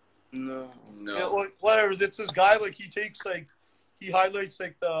Netflix? No. Yeah, whatever. It's this guy like he highlights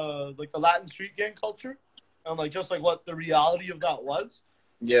like the Latin street gang culture and like just like what the reality of that was.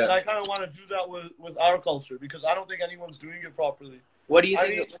 Yeah. And I kind of want to do that with our culture because I don't think anyone's doing it properly. What do you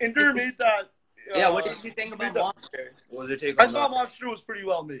think? I mean, Inder made that. What did you think about Monster? What was your take on that? I thought Monster was pretty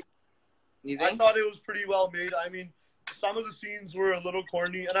well made. You think? I thought it was pretty well made. I mean, some of the scenes were a little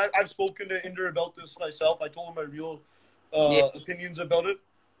corny, and I've spoken to Inder about this myself. I told him my real opinions about it,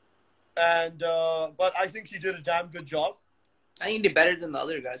 and but I think he did a damn good job. I think he did better than the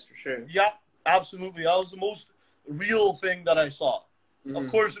other guys for sure. Yeah, absolutely. That was the most real thing that I saw. Of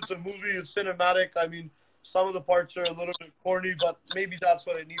course, it's a movie. It's cinematic. I mean, some of the parts are a little bit corny, but maybe that's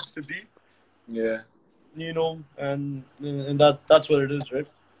what it needs to be. Yeah. You know, and that's what it is, right?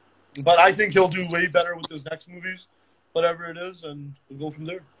 But I think he'll do way better with his next movies, whatever it is, and we'll go from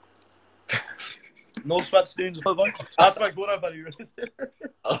there. No sweat stains. That's my Gora buddy right there.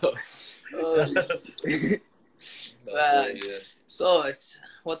 So,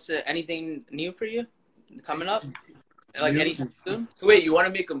 what's anything new for you coming up? Like anything soon? So wait, you want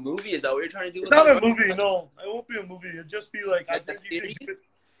to make a movie? Is that what you're trying to do? It's not a movie. No, it won't be a movie. It'd just be like I think you could do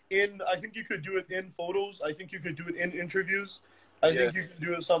it I think you could do it in photos. I think you could do it in interviews. I think you can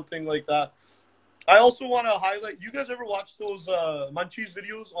do it something like that. I also want to highlight. You guys ever watch those Munchies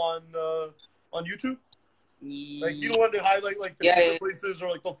videos on YouTube? Like you know when they highlight like the places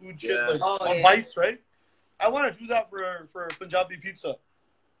or like the food shit like on Bains, right? I want to do that for Punjabi pizza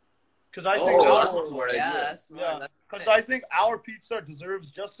because I think because I think our pizza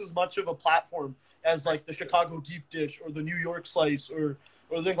deserves just as much of a platform as like the Chicago deep dish or the New York slice or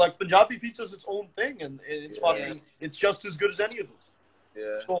like Punjabi pizza is its own thing, and it's it's just as good as any of them.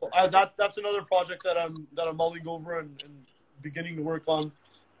 Yeah. So that's another project that I'm mulling over and beginning to work on,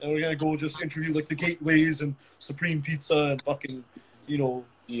 and we're gonna go just interview like the Gateways and Supreme Pizza and fucking all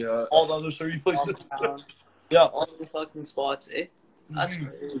the other survey places. All the fucking spots, eh? That's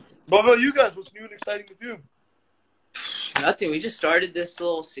great. What about you guys? What's new and exciting with you? Nothing. We just started this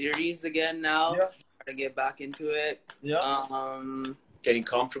little series again now. Yeah. To get back into it. Yeah. Getting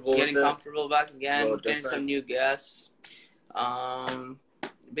comfortable back again, getting some new guests.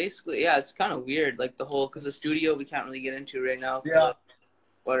 Basically, it's kind of weird, like the whole, because the studio we can't really get into right now. Yeah.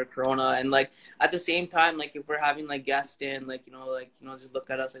 Or Corona, and like at the same time, like if we're having like guests in, like just look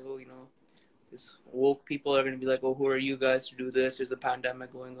at us like, oh, these woke people are gonna be like, oh, who are you guys to do this? There's a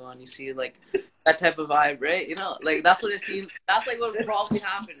pandemic going on. You see, like that type of vibe, right? You know, like that's what it seems. That's like what would probably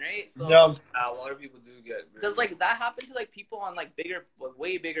happen, right? So Yeah. A lot of people do get. does like that happen to like people on like bigger, like,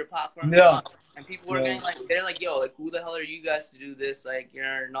 way bigger platforms? Yeah. And people were getting like, they're like, yo, like who the hell are you guys to do this? Like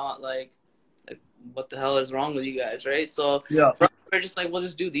you're not like what the hell is wrong with you guys, right? So Yeah. we're just like, we'll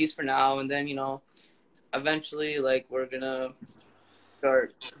just do these for now, and then eventually like we're gonna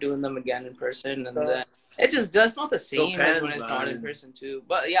start doing them again in person, and then it just does not the same as when it's not in person too.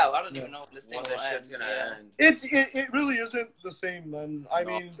 But yeah, I don't even know when this thing will end. It really isn't the same, man. I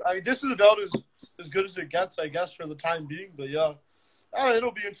mean this is about as good as it gets, I guess, for the time being. But yeah,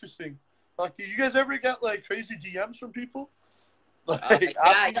 it'll be interesting. Like, do you guys ever get like crazy DMs from people? Like,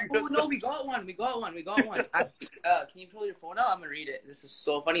 no, we got one. Can you pull your phone out? I'm gonna read it. This is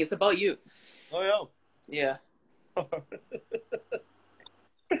so funny. It's about you. Oh yeah. Yeah.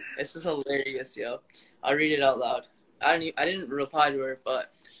 This is hilarious, yo. I'll read it out loud. I didn't reply to her,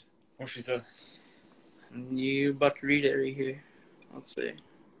 but What she said? You about to read it right here. Let's see.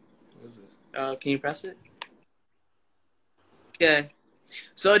 What is it? Can you press it? Okay.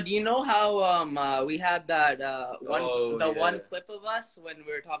 So do you know how we had that one clip of us when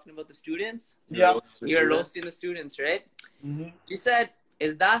we were talking about the students? Yeah. You were roasting the students, right? Mm-hmm. She said,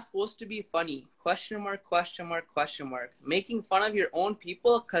 "Is that supposed to be funny? Question mark, question mark, question mark. Making fun of your own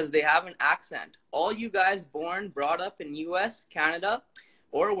people because they have an accent. All you guys brought up in US, Canada,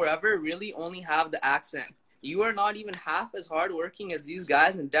 or wherever really only have the accent. You are not even half as hardworking as these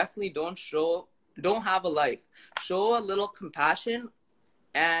guys and definitely don't have a life. Show a little compassion.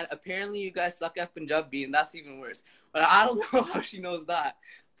 And apparently you guys suck at Punjabi, and that's even worse." But I don't know how she knows that.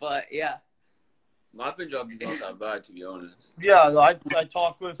 But yeah. My Punjabi's not that bad, to be honest. Yeah, I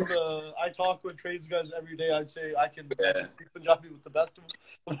talk with trades guys every day. I'd say I can speak Punjabi with the best of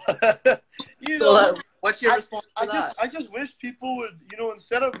them. So, what's your response to that? I just wish people would,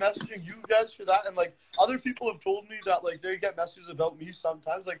 instead of messaging you guys for that, and like other people have told me that like they get messages about me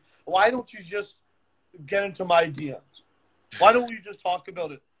sometimes. Like, why don't you just get into my DMs? Why don't we just talk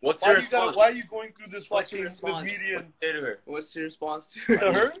about it? What's your response? Why are you going through this fucking this median? What's your response to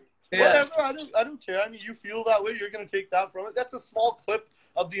her? Yeah. Whatever. I don't care. I mean, you feel that way. You're gonna take that from it. That's a small clip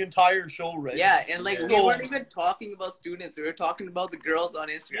of the entire show, right? Yeah, and like we weren't even talking about students. We were talking about the girls on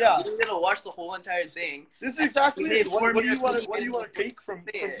Instagram. Yeah. We didn't watch the whole entire thing. This is exactly it. What do you want to take from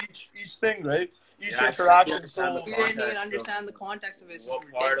each thing, right? Each interaction. So we didn't even understand the context of it. It's what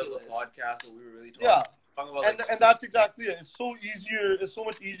part of the podcast we were really talking about? Yeah. And that's exactly it. It's so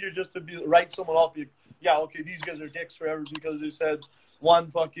much easier just to write someone off. Okay, these guys are dicks forever because they said one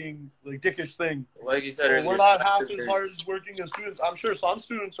fucking like dickish thing. Like you said earlier, we're not half as hard as working as students. I'm sure some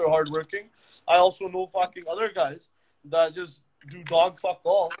students are hardworking. I also know fucking other guys that just do dog fuck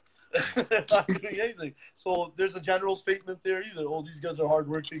all. They're not doing anything. So there's a general statement there either. Oh, these guys are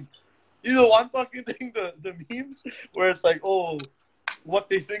hardworking. Either one fucking thing, the memes where it's like, oh, what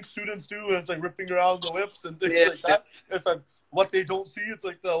they think students do, and it's like ripping around the whips and things like that. It's like what they don't see. It's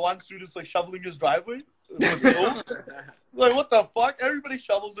like the one student's like shoveling his driveway. Like, what the fuck? Everybody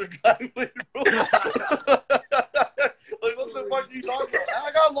shovels their driveway, bro. Like, what the fuck are you talking about?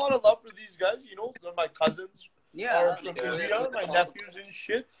 I got a lot of love for these guys, They're my cousins. Yeah. From India, my nephews and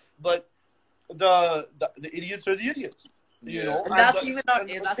shit. But the idiots are the idiots. You know? And that's even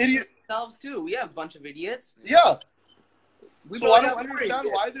ourselves, too. We have a bunch of idiots. Yeah. So I don't understand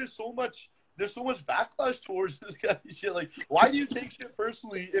why there's so much backlash towards this kind of shit. Like, why do you take shit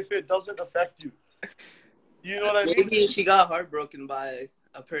personally if it doesn't affect you? You know what I mean? Maybe she got heartbroken by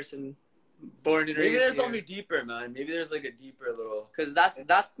a person born in. Maybe there's something deeper, man. Maybe there's like a deeper little. Because that's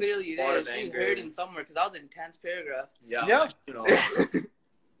clearly it is. She's hurting somewhere. Because that was an intense paragraph. Yeah.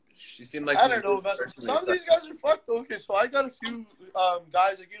 She seemed like I don't know, but some of these guys are fucked. Okay, so I got a few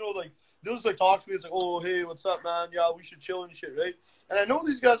guys like they'll just like talk to me. It's like, oh hey, what's up, man? Yeah, we should chill and shit, right? And I know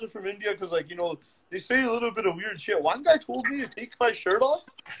these guys are from India because they say a little bit of weird shit. One guy told me to take my shirt off,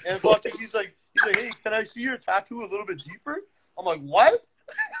 and fucking he's like, hey, can I see your tattoo a little bit deeper? I'm like, what?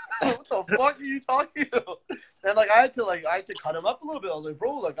 What the fuck are you talking about? And like I had to cut him up a little bit. I was like,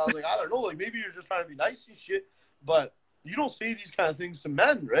 bro, I don't know, like maybe you're just trying to be nice and shit, but you don't say these kind of things to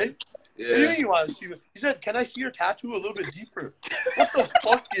men, right? Yeah. He said, can I see your tattoo a little bit deeper? What the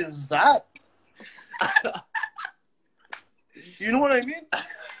fuck is that? You know what I mean?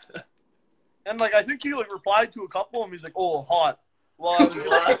 And like I think he like replied to a couple of them. He's like, "Oh, hot." Well, I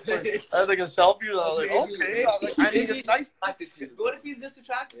was like a selfie. And I was like, "Okay." I mean, it's nice. What if he's just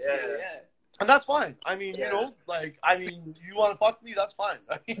attracted to you? Yeah. And that's fine. I mean, you want to fuck me? That's fine.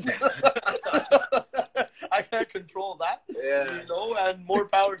 I mean, I can't control that. Yeah. And more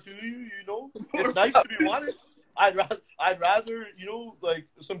power to you. It's nice to be wanted. I'd rather, you know, like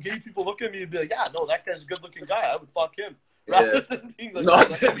some gay people look at me and be like, yeah, no, that guy's a good looking guy. I would fuck him. Rather than being like,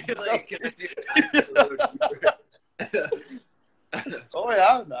 Not oh, to be like, oh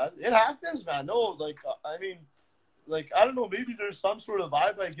yeah, man, it happens, man. No, like I mean, like I don't know, maybe there's some sort of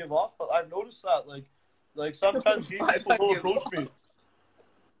vibe I give off, but I've noticed that like sometimes gay people will approach me.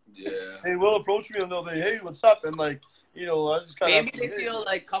 Yeah. They will approach me and they'll be, hey, what's up? And like, you know, I just kind of maybe they feel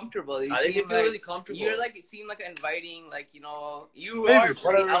like comfortable. You I think seem they feel like, really comfortable. You're like seem like inviting, like you know, you Maybe, are pretty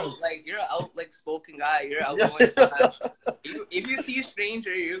whatever it out, is. like you're out like spoken guy. You're outgoing. guy. If you see a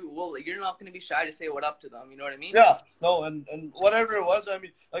stranger, you're not gonna be shy to say what up to them. You know what I mean? Yeah, no, and whatever it was, I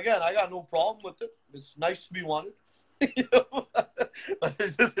mean, again, I got no problem with it. It's nice to be wanted. You know?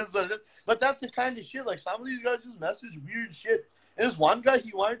 But that's the kind of shit. Like some of these guys just message weird shit. And this one guy,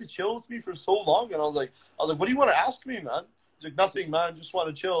 he wanted to chill with me for so long, and I was like, what do you want to ask me, man? He's like, nothing, man. Just want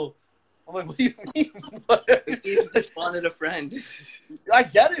to chill. I'm like, what do you mean? He just wanted a friend. I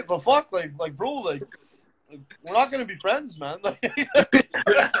get it, but fuck, like, bro, like we're not gonna be friends, man. Like,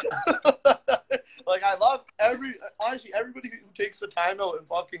 I love honestly, everybody who takes the time out and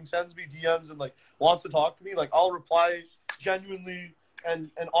fucking sends me DMs and like wants to talk to me. Like, I'll reply genuinely and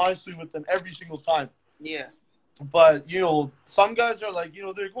honestly with them every single time. Yeah. But you know, some guys are like, you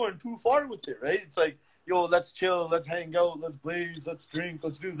know, they're going too far with it, right? It's like, yo, let's chill, let's hang out, let's blaze, let's drink,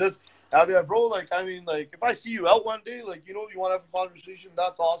 let's do this. I mean, bro, like, I mean, like, if I see you out one day, like, you know, you want to have a conversation,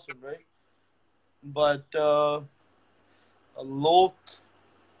 that's awesome, right? But Alok,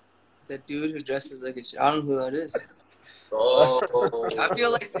 The dude who dresses like a I don't know who that is. Oh. I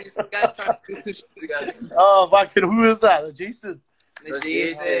feel like this guy's trying to do some shit. oh, fucking, who is that? Jason. The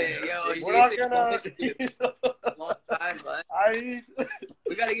Jason, yo, We're not Jason, gonna. long time, bud. I mean,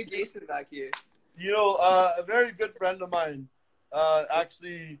 We gotta get Jason back here. you know, a very good friend of mine,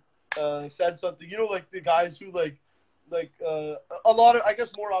 actually, said something. You know, like the guys who like a lot of, I guess,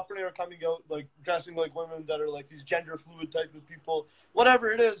 more often are coming out like dressing like women that are like these gender fluid type of people.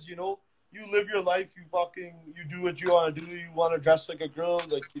 Whatever it is, you know, you live your life. You do what you want to do. You want to dress like a girl,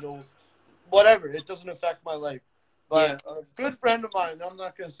 like, you know, whatever. It doesn't affect my life. But a good friend of mine, I'm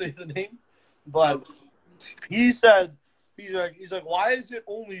not gonna say the name, but he said he's like, why is it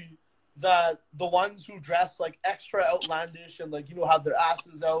only that the ones who dress like extra outlandish and like, you know, have their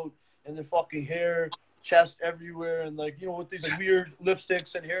asses out and their fucking hair, chest everywhere, and like, you know, with these like weird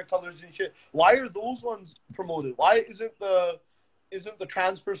lipsticks and hair colors and shit, why are those ones promoted? Why isn't the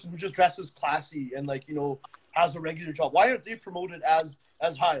trans person who just dresses classy and like, you know, has a regular job, why aren't they promoted as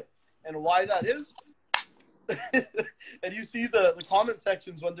high? And why that is? And you see the comment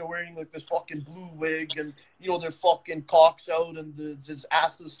sections when they're wearing like this fucking blue wig and, you know, their fucking cocks out and the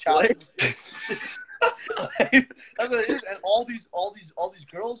asses chopped. That's what it is. And all these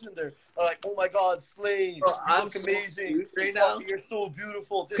girls in there are like, oh my god, slay, you look amazing, right now. you're so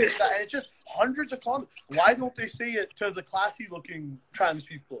beautiful, this and that. And it's just hundreds of comments. Why don't they say it to the classy looking trans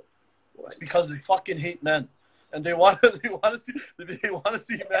people? It's because they fucking hate men. And they want to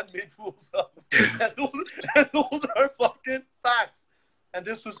see men made fools of. And those are fucking facts. And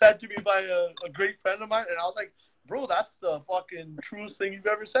this was said to me by a great friend of mine, and I was like, bro, that's the fucking truest thing you've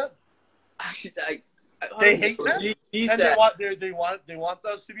ever said. Actually, They hate men, He and said, they want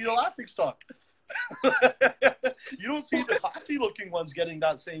us to be the laughing stock. You don't see the classy looking ones getting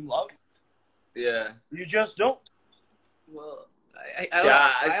that same love. yeah. You just don't. well,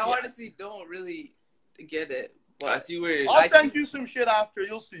 I honestly don't really get it. I see where you're I'll send you some shit after.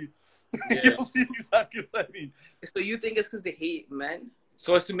 You'll see. Yeah. You'll see exactly what I mean. So you think it's because they hate men?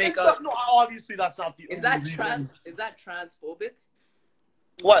 So it's to make up. No, obviously that's not the. Is only that reason. Is that transphobic?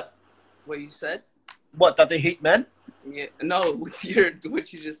 What? What you said? What, that they hate men? Yeah. No, what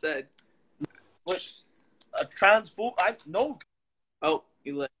you just said. What? A transphobe? No. Oh,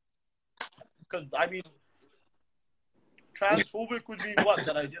 you let. Because I mean, transphobic would mean what?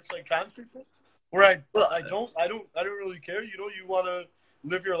 That I dislike trans people? Right. I don't really care. You know, you want to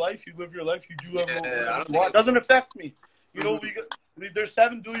live your life. You live your life. You do whatever you want. It doesn't affect me. You know, there's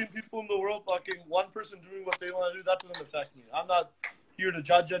 7 billion people in the world. Fucking one person doing what they want to do. That doesn't affect me. I'm not here to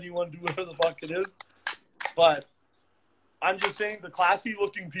judge anyone. Do whatever the fuck it is. But I'm just saying, the classy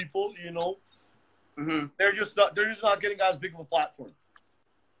looking people, you know, they're just not getting as big of a platform.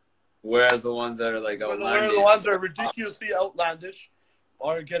 Whereas the ones that are like outlandish, whereas the ones that are ridiculously outlandish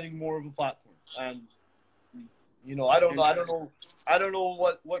are getting more of a platform. And you know, I don't know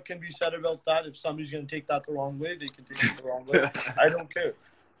what can be said about that. If somebody's gonna take that the wrong way, they can take it the wrong way. I don't care.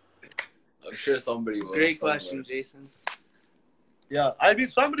 I'm sure somebody will. Great question, Jason. Yeah, I mean,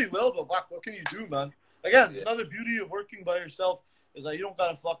 somebody will, but what can you do, man? Again, another beauty of working by yourself is that you don't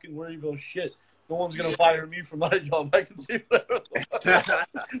gotta fucking worry about shit. no one's gonna fire me from my job. I can say whatever. Yeah.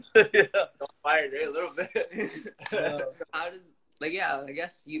 Don't fire it a little bit. So how does like I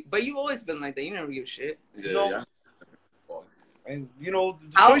guess but you've always been like that. You never give a shit. Yeah. And you know,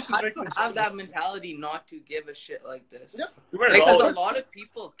 the How choices do make you them have that mentality not to give a shit like this? Yeah. Because a lot of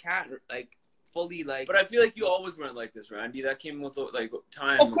people can't like fully like. But I feel like you always weren't like this, Randy. That came with like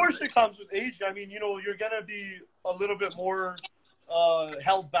time. Of course, it comes with age. I mean, you know, you're gonna be a little bit more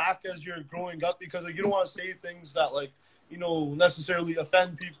held back as you're growing up because like, you don't want to say things that like you know necessarily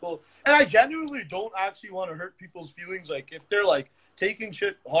offend people. And I genuinely don't actually want to hurt people's feelings. Like if they're like taking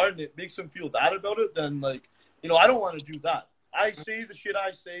shit hard and it makes them feel bad about it, then like you know I don't want to do that. I say the shit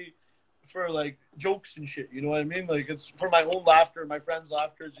I say for like jokes and shit. You know what I mean? Like it's for my own laughter, my friends'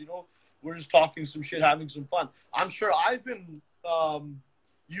 laughter. You know, we're just talking some shit, having some fun. I'm sure I've been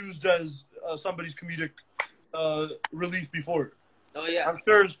used as somebody's comedic relief before. Oh yeah. I'm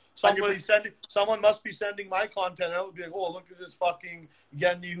sure someone must be sending my content out and be like, oh look at this fucking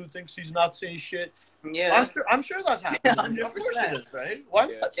Yendi who thinks he's not saying shit. Yeah. I'm sure that's happening. 100%. Of course it is, right?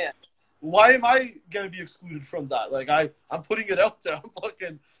 Why? Yeah. Why am I gonna be excluded from that? Like I'm putting it out there.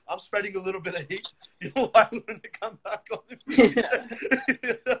 I'm spreading a little bit of hate. You know why I'm gonna come back on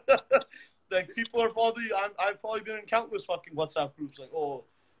it? Like people are I've probably been in countless fucking WhatsApp groups like, oh,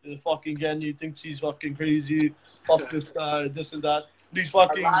 this fucking Genny thinks he's fucking crazy. Fuck this guy, this and that. These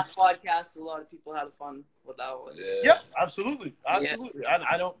fucking Our last podcast, a lot of people had fun with that one. Yeah, absolutely. Yeah.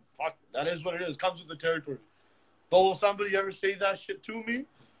 I don't fuck. That is what it is. It comes with the territory. But will somebody ever say that shit to me?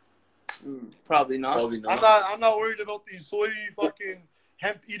 Probably not. I'm not worried about these soy fucking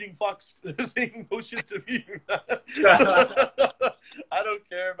hemp eating fucks saying no shit to me. I don't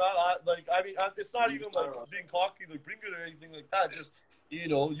care, man. It's not even like being cocky, like bring it or anything like that. Just you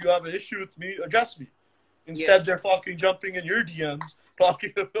know, you have an issue with me, address me. Instead, they're fucking jumping in your DMs,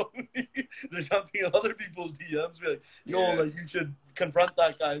 talking about me. They're jumping in other people's DMs. Be like, like you should confront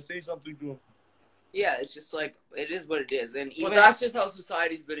that guy, say something to him. Yeah, it's just like it is what it is, and even that's just how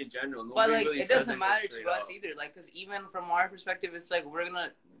society's been in general. But like, really it doesn't matter to us either. Like, because even from our perspective, it's like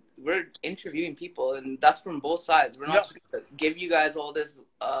we're interviewing people, and that's from both sides. We're not just gonna give you guys all this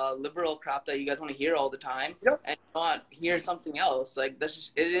liberal crap that you guys want to hear all the time, and not hear something else. Like that's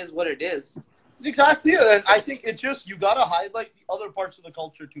just it is what it is. Exactly, and I think it just you gotta highlight the other parts of the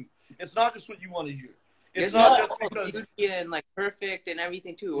culture too. It's not just what you want to hear. It's not just because beauty and like perfect and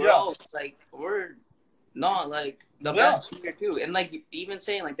everything too. We're all like we're not like the best here too. And like even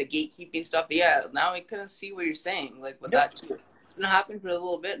saying like the gatekeeping stuff, now I couldn't see what you're saying. Like with that too. It's been happening for a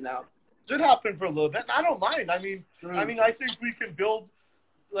little bit now. It did happen for a little bit. I don't mind. I mean I think we can build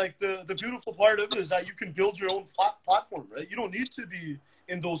like the beautiful part of it is that you can build your own platform, right? You don't need to be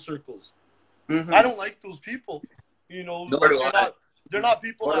in those circles. Mm-hmm. I don't like those people. You know, they're not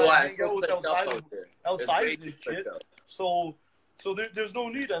people that I hang out with outside of this shit. So there's no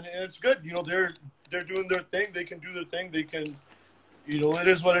need, and it's good. You know, they're doing their thing. They can do their thing. They can, you know, it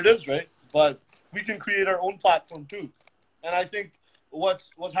is what it is, right? But we can create our own platform too. And I think what's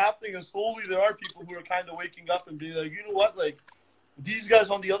happening is slowly there are people who are kind of waking up and being like, you know what, like these guys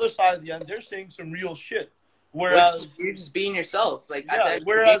on the other side of the end, they're saying some real shit. Whereas you're just being yourself, like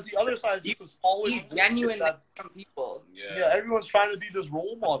whereas the other side is just polished, genuine from people. Yeah, everyone's trying to be this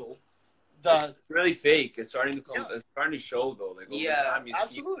role model. That's really fake. It's starting to come. It's starting to show though. Like over time, you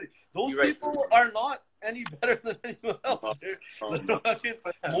absolutely. Those people are not any better than anyone else. They're fucking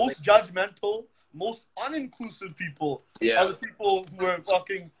most judgmental, most uninclusive people are the people who are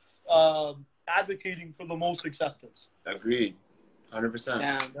fucking advocating for the most acceptance. Agreed. 100%.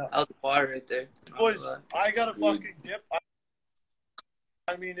 Damn, that was the bar right there. Boys, I got a fucking dip.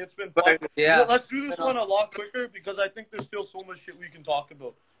 I mean, it's been fun. Yeah. Let's do this one a lot quicker because I think there's still so much shit we can talk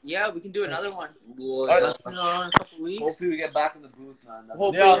about. Yeah, we can do another one. In a couple weeks. Hopefully we get back in the booth, man.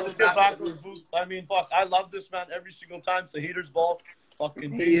 Let's get back in the booth. I mean, fuck, I love this, man, every single time. It's the Haters Ball.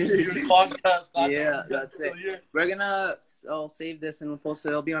 Fucking podcast. That's it. We're gonna save this and we'll post it.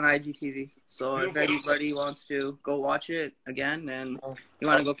 It'll be on IGTV. So if anybody wants to go watch it again and you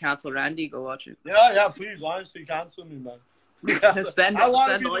want to go cancel Randy, go watch it. Yeah, please, honestly, cancel me, man. send all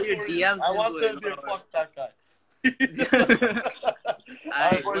your DMs. I want them to be fuck that guy.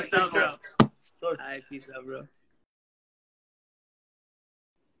 Alright, what's up, bro? Alright, peace out, bro.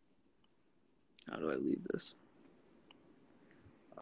 How do I leave this?